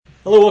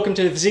Hello, welcome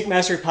to the Physique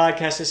Mastery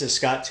Podcast. This is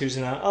Scott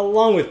Tuzana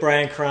along with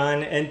Brian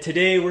Cron, and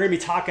today we're going to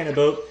be talking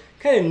about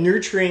kind of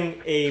nurturing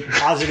a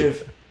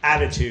positive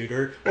attitude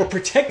or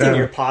protecting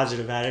your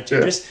positive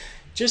attitude. Yeah.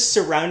 Just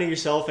surrounding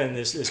yourself in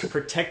this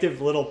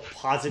protective little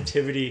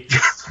positivity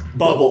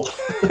bubble.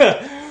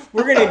 Bubble.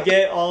 We're going to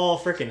get all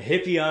freaking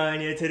hippie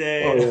on you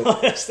today Oh, and yeah.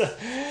 all that stuff.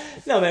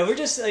 No, man, we're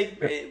just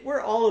like,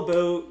 we're all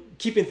about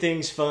keeping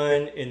things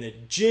fun in the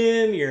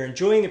gym. You're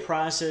enjoying the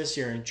process,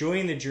 you're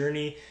enjoying the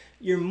journey.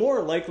 You're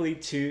more likely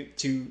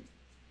to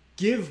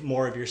give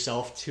more of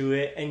yourself to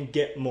it and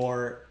get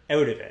more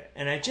out of it.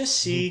 And I just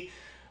see,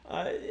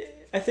 I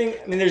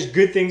mean, there's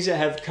good things that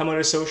have come out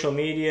of social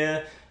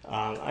media.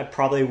 I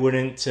probably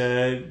wouldn't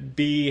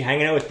be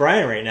hanging out with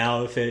Brian right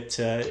now if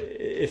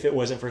it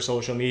wasn't for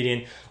social media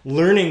and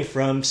learning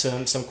from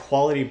some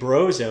quality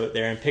bros out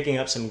there and picking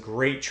up some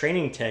great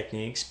training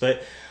techniques.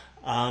 But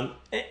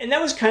and that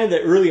was kind of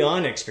the early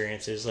on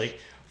experiences, like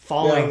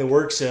following Yeah. the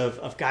works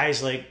of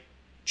guys like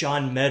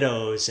John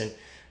Meadows and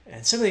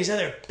some of these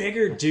other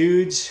bigger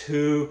dudes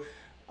who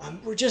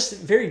were just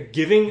very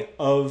giving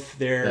of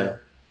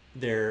their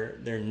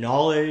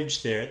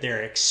knowledge,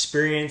 their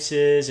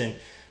experiences, and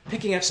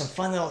picking up some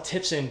fun little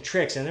tips and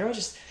tricks. And they're all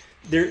just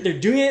they're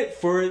doing it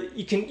for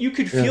you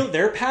could feel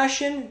their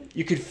passion,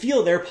 you could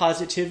feel their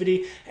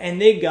positivity, and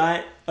they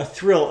got a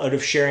thrill out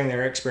of sharing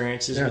their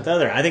experiences with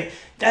others. I think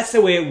that's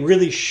the way it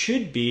really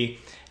should be.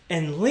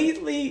 And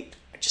lately,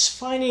 just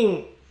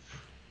finding,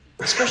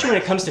 especially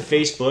when it comes to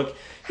Facebook,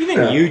 even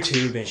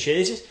YouTube and shit,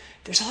 it's just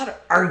there's a lot of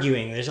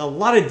arguing, there's a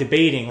lot of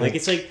debating. Like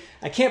it's like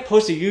I can't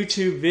post a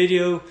YouTube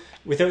video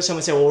without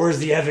someone saying, "Well, where's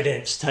the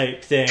evidence?"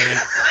 type thing,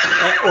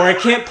 or I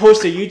can't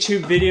post a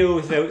YouTube video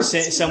without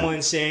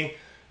someone saying,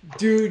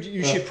 "Dude,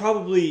 you should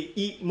probably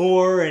eat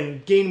more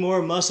and gain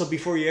more muscle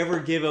before you ever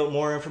give out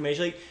more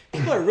information." Like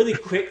people are really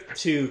quick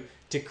to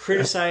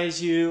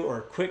criticize you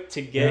or quick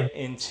to get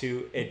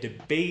into a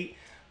debate.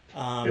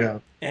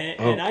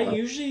 And I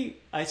usually,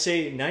 I'd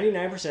say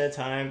 99% of the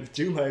time,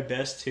 do my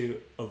best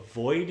to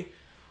avoid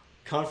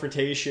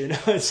confrontation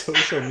on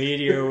social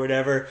media or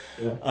whatever,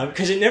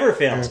 because it never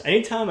fails.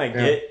 Anytime I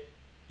get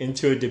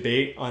into a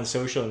debate on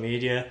social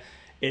media,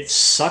 it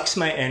sucks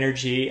my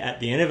energy. At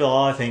the end of it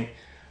all, I think,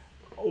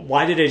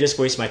 why did I just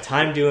waste my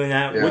time doing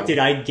that? Yeah. What did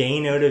I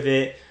gain out of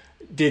it?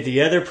 Did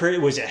the other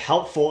person, was it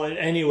helpful in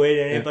any way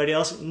to anybody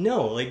else?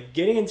 No, like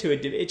getting into a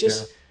debate, it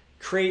just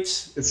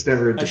creates It's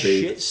never a a debate.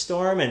 shit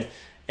storm. And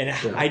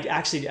I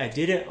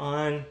did it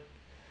on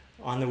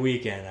the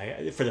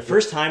weekend for the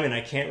first time, and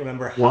I can't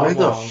remember how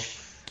long.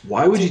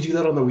 Why would you do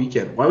that on the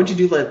weekend? Why would you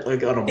do that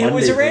like on a Monday? It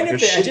was a Like, random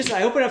thing. shit-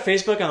 I open up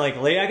Facebook. I'm like,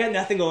 late. I got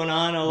nothing going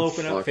on. I'll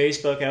open up Fuck.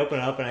 Facebook. I open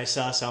it up and I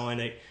saw someone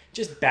like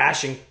just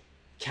bashing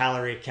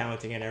calorie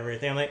counting and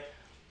everything. I'm like,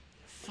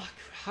 fuck,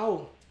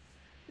 how?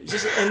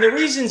 Just and the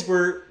reasons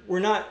were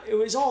not. It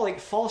was all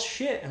like false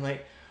shit. I'm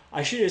like,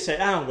 I should have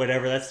said, oh,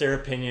 whatever. That's their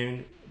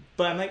opinion.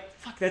 But I'm like,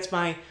 fuck, that's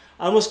my.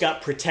 I almost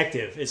got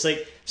protective. It's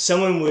like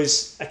someone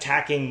was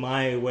attacking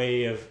my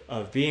way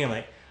of being. I'm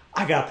like,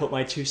 I gotta put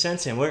my 2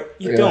 cents in. Where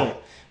you don't.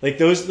 Like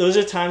those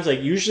are times,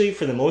 like usually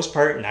for the most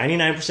part,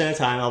 99% of the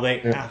time, I'll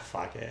be like,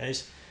 fuck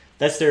it.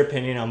 That's their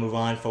opinion. I'll move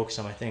on, focus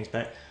on my things.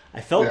 But I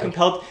felt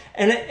compelled.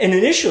 And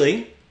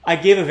initially, I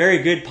gave a very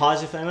good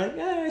positive. I'm like,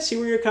 I see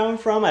where you're coming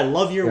from. I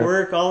love your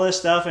work, all this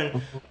stuff.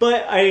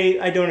 But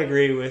I don't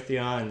agree with you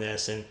on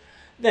this. And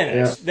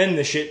then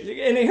the shit.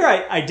 And here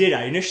I did.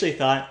 I initially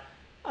thought,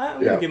 I'm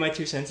going to give my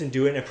 2 cents and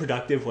do it in a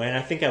productive way. And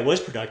I think I was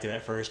productive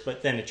at first.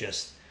 But then it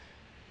just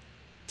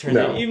turned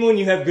out, even when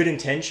you have good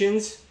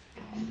intentions,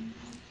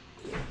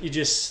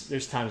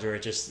 there's times where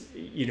it just,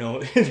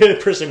 the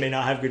person may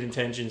not have good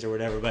intentions or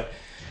whatever, but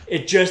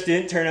it just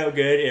didn't turn out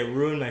good. It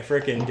ruined my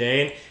freaking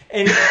day.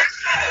 And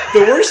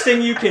the worst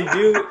thing you can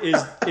do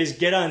is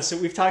get on. So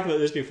we've talked about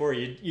this before.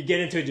 You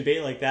get into a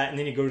debate like that and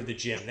then you go to the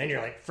gym. Then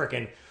you're like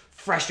freaking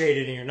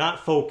frustrated and you're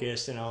not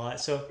focused and all that.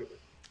 So,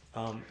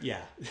 my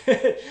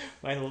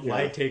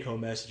take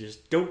home message is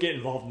don't get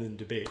involved in the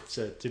debate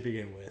to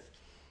begin with.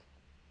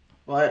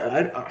 Well,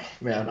 I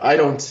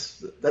don't.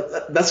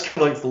 That's kind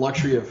of like the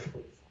luxury of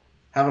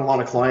having a lot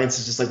of clients.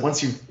 Is just like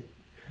once you've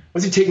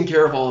taken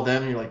care of all of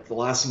them, you're like the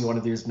last thing you want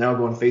to do is now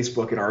go on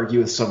Facebook and argue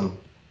with some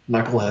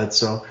knucklehead.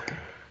 So,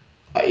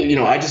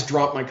 I just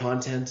drop my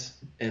content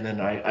and then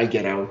I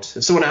get out.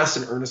 If someone asks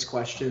an earnest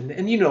question,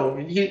 and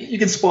you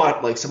can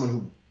spot like someone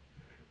who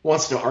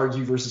wants to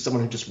argue versus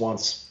someone who just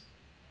wants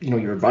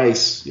your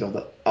advice.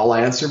 I'll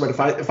answer. But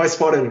if I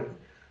spot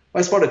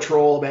a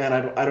troll, man,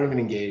 I don't even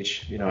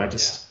engage.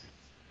 It's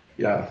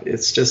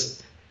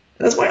just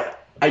that's why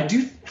I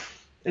do.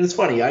 And it's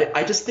funny.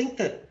 I just think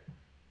that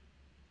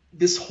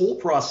this whole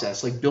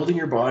process, like building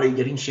your body,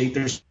 getting shape,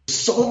 there's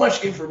so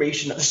much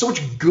information. There's so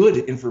much good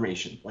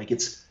information. Like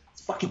it's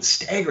fucking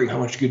staggering how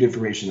much good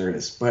information there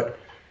is.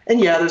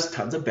 And there's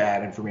tons of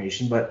bad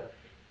information. But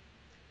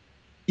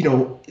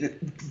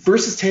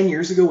versus 10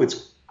 years ago,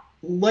 it's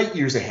light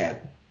years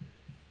ahead.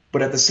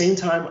 But at the same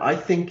time, I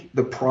think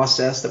the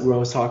process that we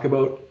always talk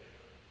about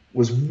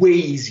was way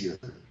easier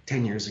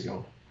 10 years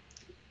ago.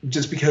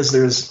 Just because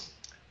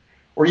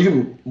or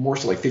even more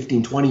so like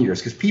 15, 20 years,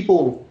 because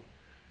people,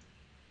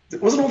 there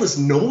wasn't all this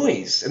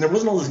noise and there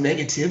wasn't all this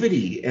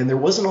negativity and there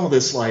wasn't all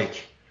this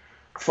like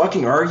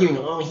fucking arguing,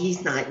 oh,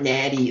 he's not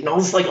natty, and all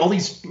this, like all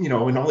these, you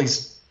know, and all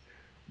these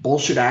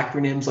bullshit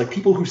acronyms, like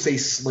people who say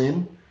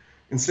SLIN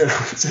instead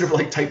of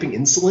like typing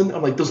insulin.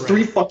 I'm like, those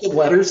three fucking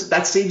letters,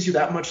 that saves you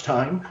that much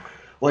time.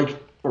 Like,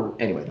 or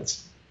anyway,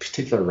 that's a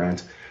particular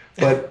rant.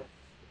 But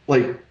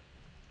like,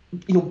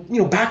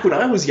 back when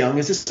I was young,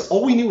 it's just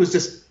all we knew was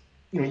just,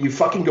 you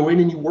fucking go in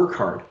and you work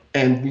hard,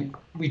 and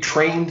we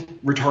trained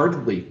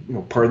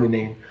retardedly, pardon the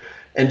name,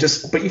 and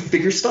just, but you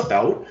figure stuff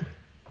out,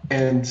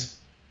 and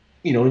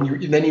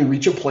and then you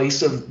reach a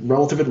place of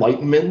relative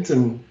enlightenment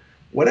and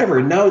whatever.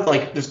 And now,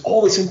 like, there's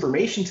all this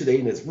information today,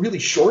 and it's really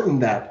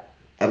shortened that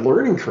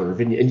learning curve,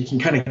 and you can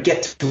kind of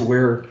get to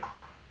where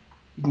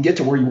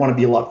you want to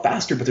be a lot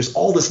faster. But there's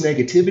all this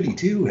negativity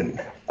too, and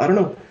I don't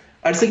know.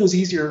 I just think it was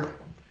easier.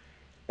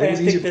 I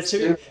think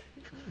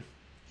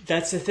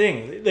that's the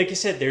thing. Like you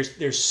said,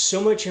 there's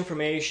so much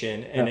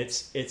information, and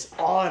it's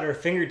all at our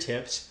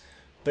fingertips.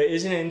 But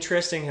isn't it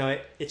interesting how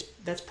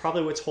that's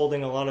probably what's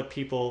holding a lot of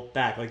people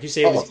back? Like you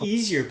say, it was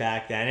easier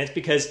back then. It's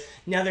because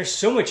now there's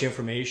so much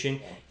information.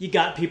 You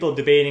got people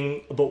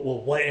debating about, well,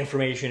 what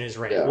information is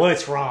right,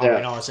 what's wrong,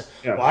 and all that stuff.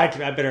 Yeah. Well, I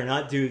better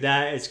not do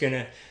that. It's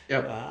gonna,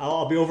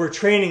 I'll be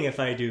overtraining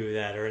if I do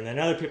that. Or and then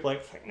other people are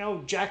like,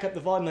 no, jack up the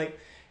volume. Like,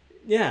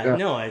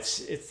 no, it's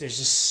there's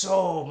just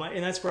so much,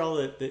 and that's where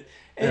all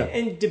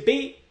and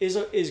debate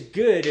is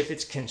good if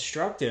it's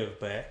constructive.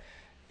 But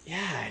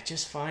I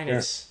just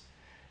find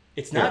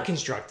it's not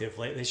constructive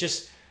lately.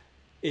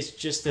 It's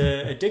just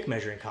a dick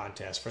measuring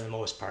contest for the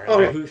most part.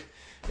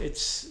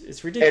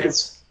 It's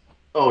ridiculous.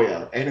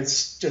 And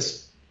it's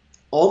just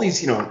all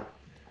these, and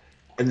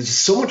there's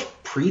just so much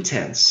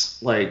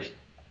pretense. Like,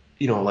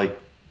 people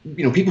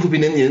who've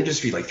been in the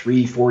industry like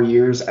 3-4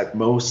 years at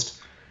most,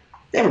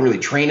 they haven't really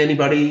trained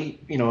anybody.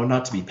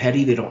 Not to be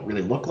petty, they don't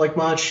really look like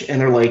much, and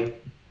they're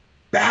like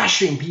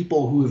bashing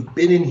people who have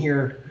been in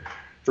here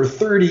for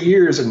 30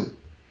 years. And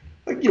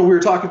like, we were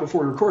talking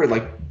before we recorded,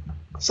 like,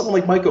 someone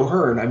like Mike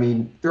O'Hearn, I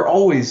mean, they're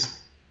always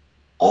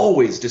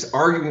just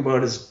arguing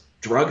about his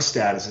drug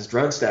status.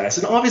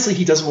 And obviously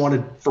he doesn't want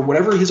to, for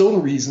whatever his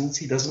own reasons,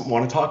 he doesn't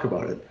want to talk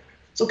about it.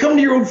 So come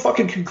to your own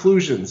fucking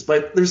conclusions.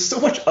 But there's so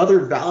much other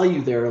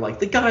value there. Like,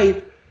 the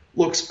guy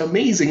looks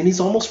amazing, and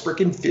he's almost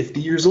freaking 50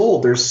 years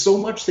old. There's so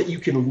much that you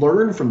can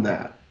learn from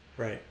that.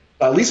 Right.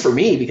 At least for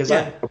me, because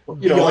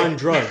beyond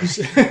drugs.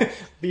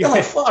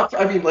 Fuck.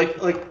 I mean,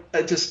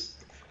 I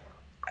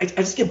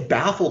just get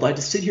baffled. I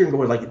just sit here and go,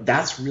 like,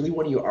 that's really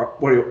what you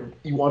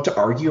want to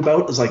argue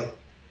about? Is like,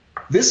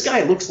 this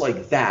guy looks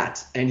like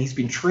that, and he's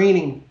been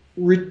training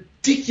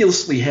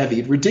ridiculously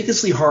heavy,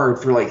 ridiculously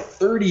hard for like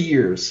 30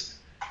 years,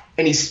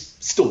 and he's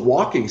still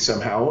walking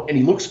somehow, and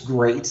he looks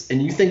great,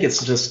 and you think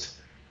it's just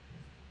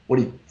what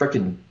he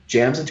freaking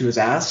jams into his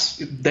ass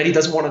that he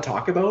doesn't want to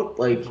talk about?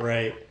 Like,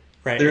 right.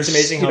 It's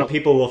amazing how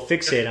people will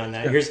fixate on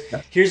that.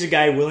 Here's a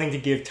guy willing to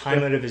give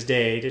time out of his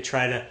day to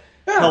try to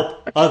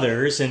help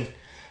others, and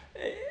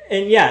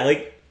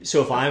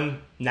so if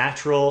I'm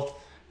natural,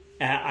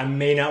 I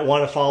may not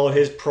want to follow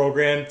his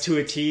program to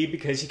a T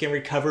because he can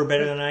recover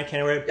better than I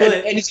can. Right?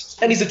 And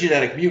he's a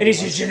genetic mutant. And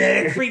he's a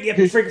genetic freak.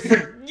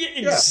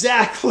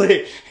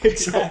 Exactly.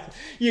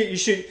 You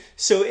should.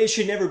 So it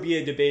should never be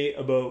a debate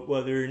about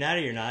whether you're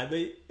natty or not.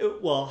 But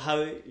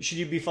how should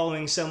you be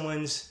following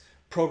someone's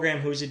program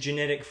who's a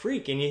genetic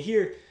freak? And you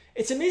hear,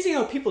 it's amazing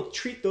how people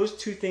treat those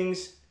two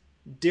things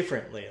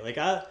differently. Like,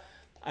 I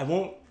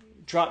won't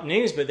drop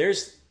names, but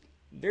there's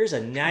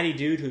a natty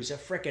dude who's a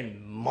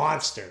freaking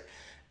monster.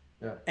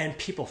 Yeah. And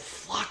people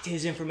flock to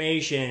his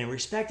information and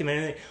respect him. And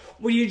they're like,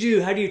 what do you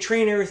do? How do you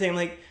train everything? I'm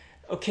like,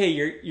 okay,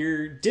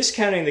 you're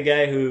discounting the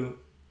guy who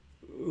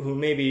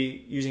may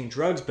be using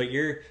drugs, but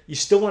you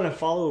still want to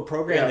follow a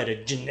program that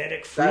a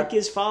genetic freak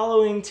is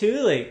following too?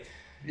 Like,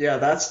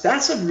 that's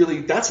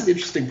an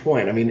interesting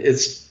point. I mean,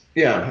 it's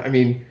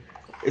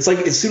like,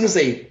 as soon as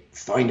they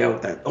find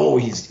out that,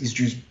 he's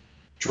used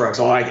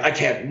drugs, I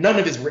can't, none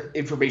of his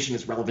information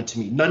is relevant to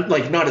me. None,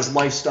 like, not his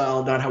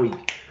lifestyle, not how he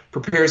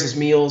prepares his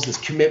meals, his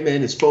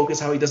commitment, his focus,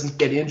 how he doesn't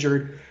get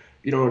injured,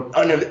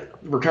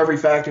 recovery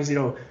factors,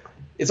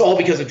 it's all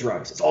because of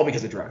drugs.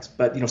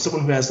 But,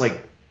 someone who has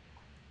like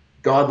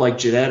godlike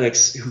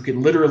genetics, who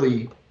can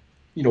literally,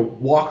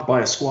 walk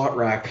by a squat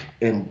rack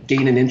and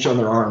gain an inch on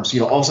their arms,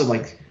 all of a sudden,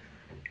 like,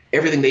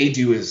 everything they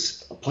do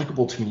is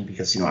applicable to me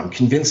because, I'm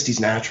convinced he's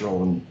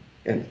natural,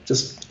 and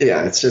just,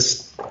 it's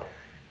just,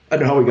 I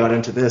don't know how we got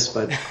into this,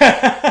 but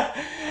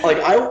like,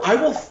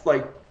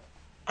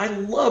 I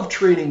love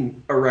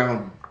training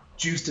around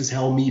juiced as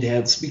hell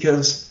meatheads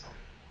because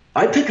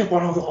I pick up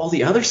on all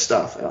the other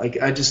stuff.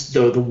 Like, I just,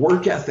 the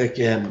work ethic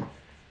and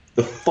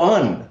the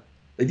fun.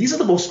 Like, these are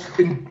the most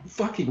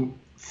fucking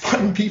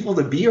fun people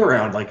to be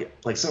around.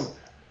 Like some,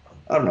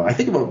 I don't know. I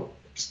think about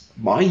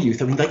my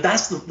youth. I mean, like,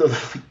 that's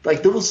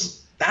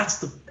that's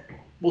the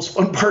most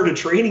fun part of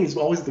training is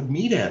always the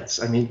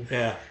meatheads. I mean,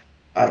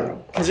 I don't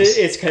know.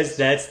 It's because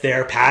that's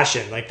their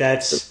passion. Like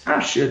that's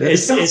Passion.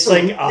 it's so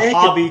like a negative.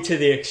 hobby to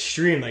the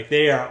extreme. Like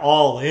they are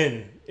all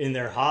in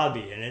their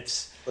hobby, and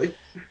it's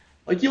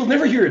Like you'll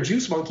never hear a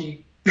juice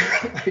monkey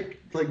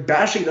like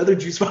bashing another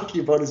juice monkey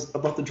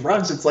about the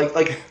drugs. It's like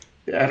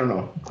I don't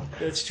know.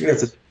 that's true.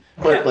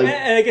 But like,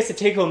 and I guess the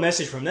take home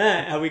message from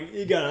that, how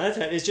we got on that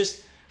time, is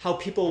just how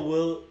people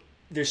will.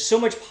 There's so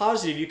much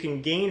positive you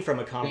can gain from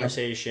a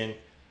conversation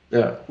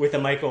yeah, with a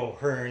Michael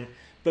Hearn,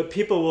 but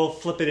people will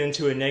flip it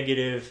into a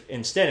negative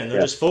instead, and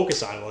they'll just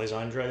focus on, well, he's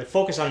on drugs. They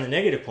focus on the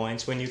negative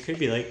points when you could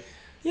be like,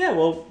 yeah,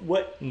 well,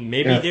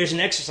 maybe there's an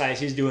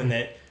exercise he's doing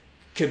that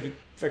could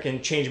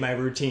freaking change my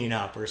routine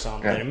up or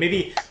something. Yeah. And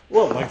maybe,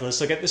 well, like, let's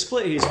look at the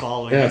split he's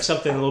following. That's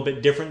something a little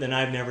bit different than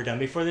I've never done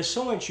before. There's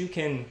so much you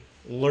can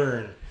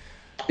learn.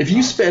 If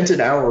you spent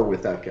an hour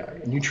with that guy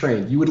and you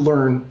trained, you would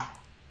learn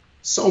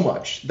so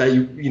much that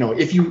you know,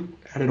 if you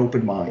had an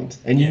open mind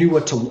and you knew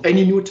what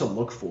to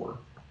look for.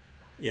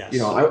 Yes.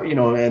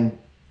 And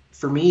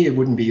for me, it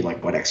wouldn't be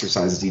like what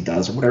exercises he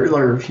does or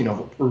whatever,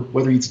 or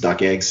whether he eats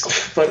duck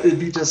eggs, but it'd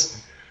be just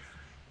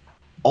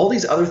all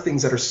these other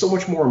things that are so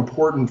much more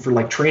important for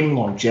like training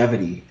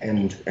longevity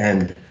and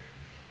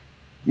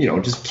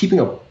just keeping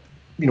a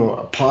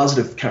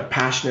positive kind of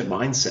passionate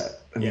mindset.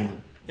 I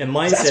mean, and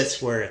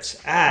mindset's where it's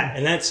at,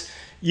 and that's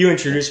you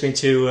introduced me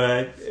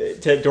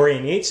to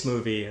Dorian Yates'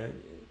 movie,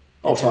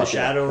 Into the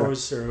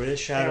Shadows or With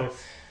Shadow.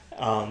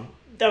 Yeah.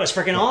 That was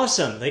freaking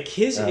awesome. Like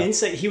his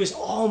insight, he was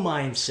all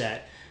mindset.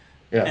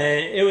 Yeah.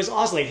 And it was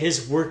awesome. Like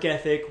his work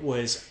ethic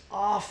was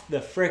off the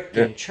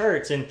frickin'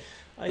 charts, and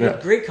he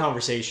had great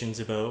conversations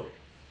about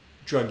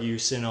drug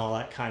use and all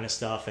that kind of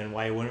stuff, and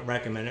why he wouldn't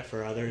recommend it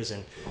for others,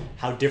 and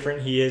how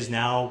different he is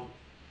now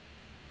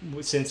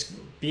since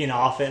being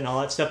off it and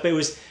all that stuff. But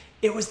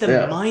it was the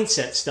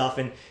mindset stuff,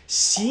 and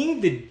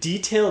seeing the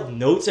detailed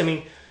notes. I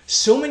mean,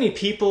 so many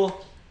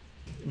people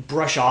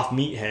brush off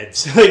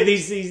meatheads like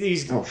these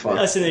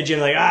us in the gym,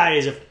 like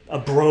he's a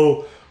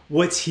bro.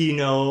 What's he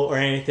know or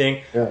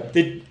anything?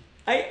 Yeah.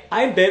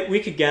 I bet we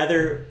could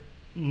gather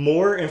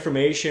more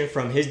information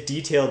from his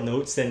detailed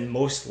notes than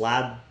most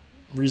lab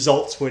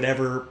results would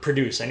ever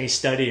produce, any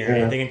study or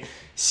anything. And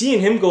seeing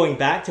him going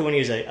back to when he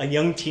was a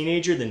young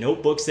teenager, the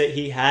notebooks that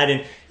he had,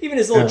 and even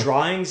his little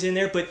drawings in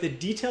there, but the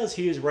details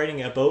he was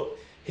writing about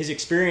his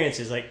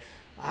experiences, like,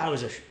 I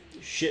was a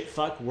shit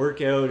fuck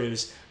workout. It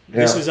was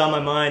this was on my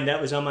mind,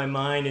 that was on my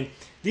mind, and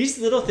these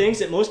little things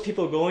that most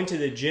people go into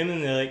the gym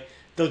and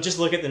they'll just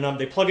look at the number,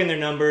 they plug in their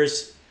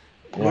numbers,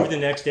 move the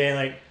next day, and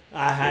like,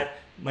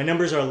 my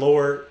numbers are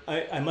lower,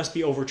 I must be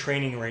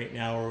overtraining right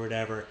now or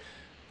whatever.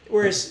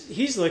 Whereas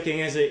he's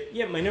looking as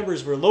my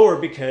numbers were lower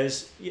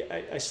because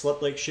I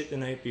slept like shit the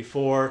night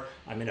before.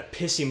 I'm in a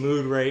pissy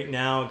mood right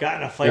now. Got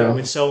in a fight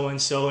with so and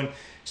so, and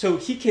so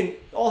he can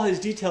all his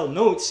detailed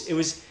notes. It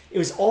was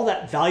all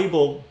that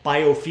valuable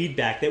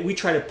biofeedback that we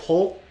try to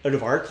pull out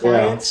of our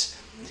clients.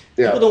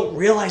 People don't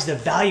realize the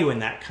value in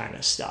that kind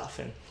of stuff,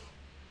 and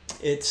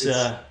it's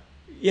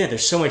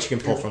there's so much you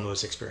can pull from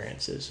those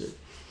experiences.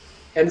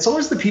 And it's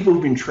always the people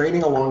who've been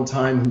training a long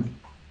time who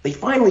they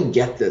finally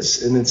get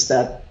this, and it's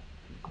that.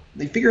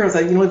 They figure out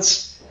that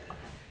it's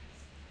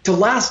to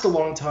last a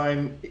long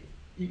time.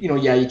 You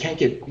can't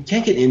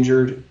get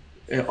injured,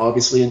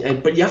 obviously,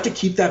 but you have to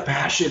keep that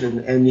passion,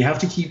 and you have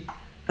to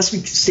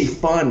stay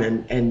fun.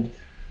 And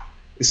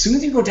as soon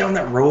as you go down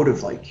that road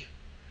of like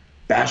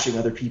bashing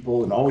other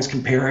people and always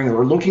comparing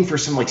or looking for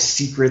some like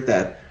secret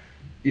that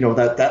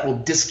that will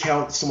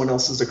discount someone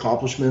else's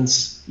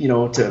accomplishments,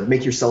 to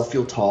make yourself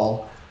feel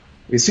tall.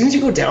 As soon as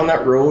you go down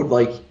that road,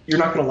 like you're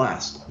not gonna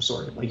last. I'm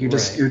sorry, like you're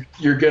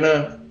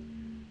gonna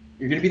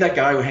be that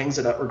guy who hangs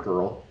it up, or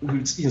girl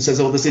who says,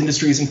 "Oh, this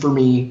industry isn't for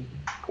me,"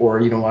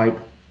 or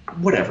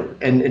whatever,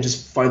 and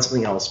just find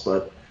something else.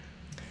 But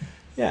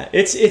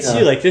it's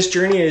you. Like this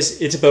journey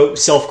it's about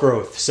self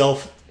growth,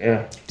 self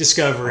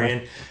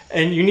discovery,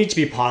 and you need to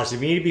be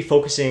positive. You need to be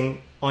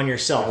focusing on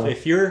yourself.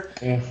 If you're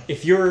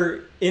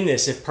in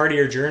this, if part of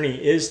your journey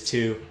is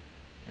to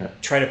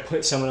try to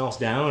put someone else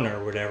down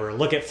or whatever,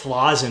 look at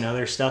flaws and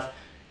other stuff,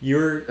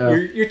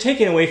 you're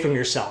taking away from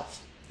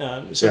yourself.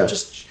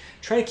 Just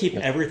try to keep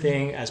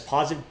everything as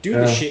positive. Do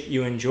the shit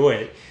you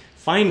enjoy.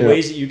 Find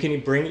ways that you can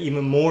bring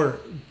even more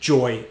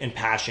joy and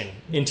passion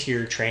into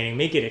your training.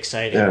 Make it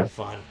exciting and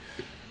fun.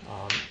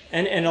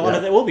 And a lot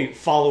of that will be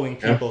following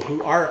people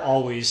who are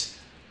always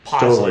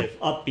positive,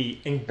 upbeat,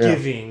 and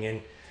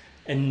giving,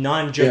 and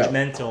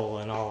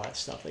non-judgmental and all that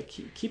stuff. Like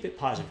keep it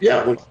positive.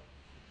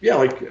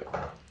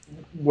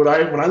 When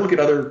I look at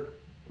other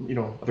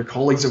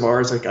colleagues of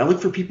ours, like I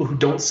look for people who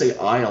don't say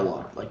I a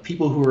lot, like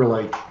people who are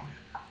like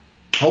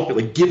helping,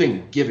 like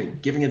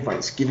giving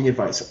advice,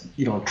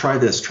 try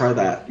this, try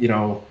that,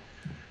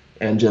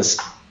 and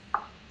just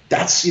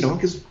that's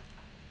because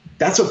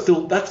that's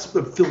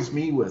what fills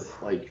me with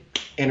like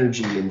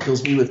energy and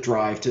fills me with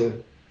drive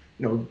to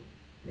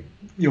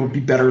be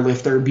better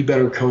lifter, be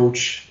better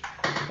coach.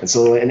 And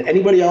so, and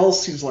anybody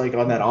else who's like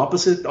on that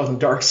opposite, on the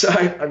dark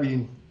side, I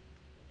mean,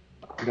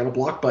 got a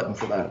block button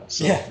for that.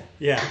 So.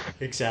 Yeah,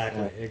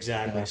 exactly.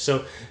 Yeah.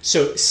 So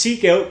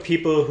seek out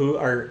people who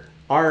are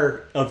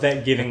of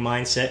that giving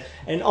mindset,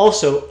 and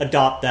also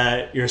adopt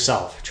that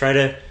yourself. Try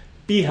to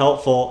be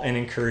helpful and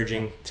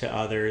encouraging to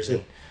others,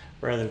 and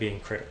rather than being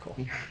critical.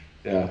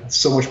 Yeah, it's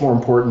so much more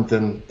important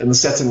than the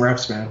sets and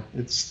reps, man.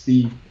 It's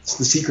the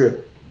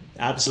secret.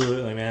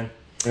 Absolutely, man.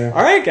 Yeah.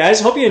 All right,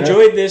 guys. Hope you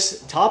enjoyed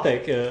this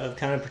topic of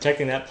kind of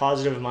protecting that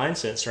positive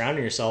mindset,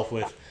 surrounding yourself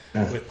with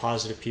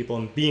positive people,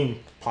 and being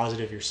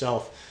positive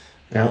yourself.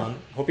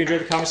 Hope you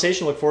enjoyed the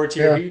conversation. Look forward to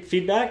your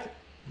feedback.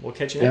 We'll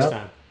catch you next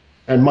time.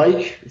 And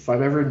Mike, if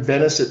I'm ever in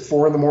Venice at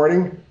 4 a.m,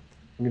 I'm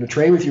going to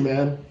train with you,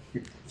 man.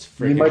 Me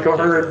and Mike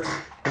O'Hearn.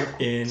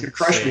 It's going to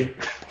crush me.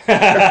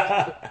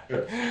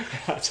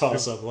 That's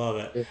awesome. Love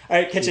it. All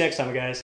right, catch you next time, guys.